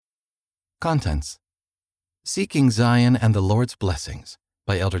Contents: Seeking Zion and the Lord's Blessings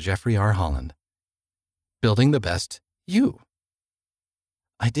by Elder Jeffrey R. Holland. Building the Best You.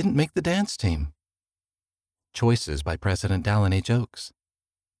 I Didn't Make the Dance Team. Choices by President Dallin H. Oaks.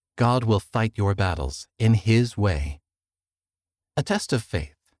 God Will Fight Your Battles in His Way. A Test of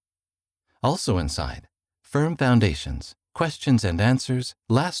Faith. Also inside, Firm Foundations, Questions and Answers,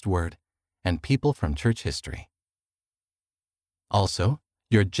 Last Word, and People from Church History. Also,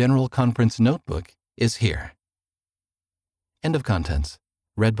 your General Conference Notebook is here. End of contents.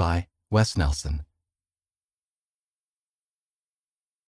 Read by Wes Nelson.